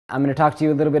I'm going to talk to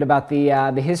you a little bit about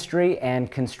the history and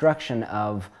construction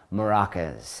of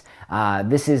maracas.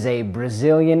 This is a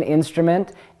Brazilian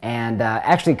instrument and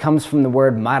actually comes from the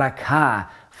word maracá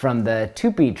from the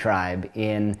Tupi tribe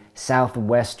in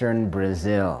southwestern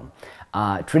Brazil.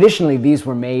 Traditionally, these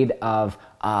were made of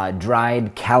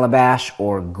dried calabash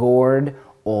or gourd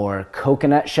or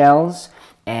coconut shells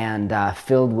and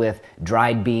filled with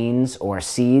dried beans or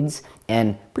seeds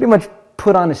and pretty much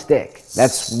put on a stick.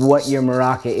 That's what your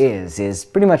maraca is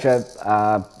pretty much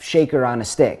a shaker on a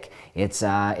stick. It's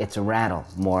a rattle,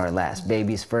 more or less.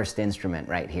 Baby's first instrument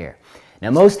right here. Now,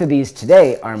 most of these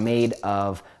today are made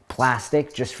of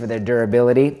plastic just for their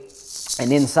durability,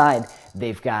 and inside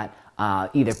they've got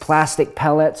either plastic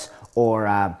pellets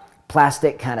or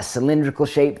plastic kind of cylindrical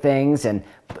shaped things. And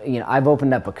I've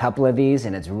opened up a couple of these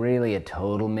and it's really a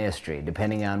total mystery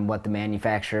depending on what the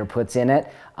manufacturer puts in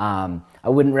it. I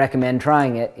wouldn't recommend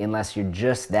trying it unless you're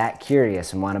just that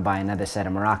curious and want to buy another set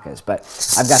of maracas. But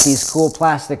I've got these cool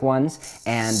plastic ones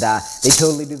and they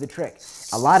totally do the trick.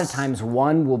 A lot of times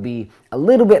one will be a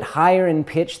little bit higher in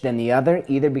pitch than the other,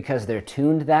 either because they're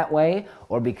tuned that way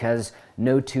or because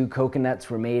no two coconuts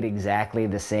were made exactly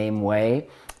the same way.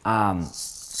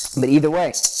 But either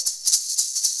way,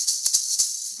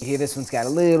 you hear this one's got a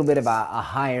little bit of a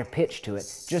higher pitch to it,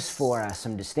 just for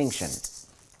some distinction.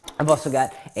 I've also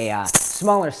got a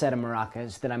smaller set of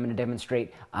maracas that I'm going to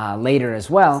demonstrate later as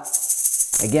well.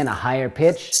 Again, a higher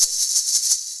pitch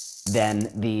than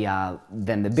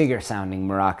the bigger sounding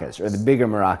maracas, or the bigger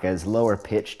maracas, lower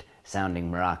pitched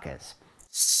sounding maracas.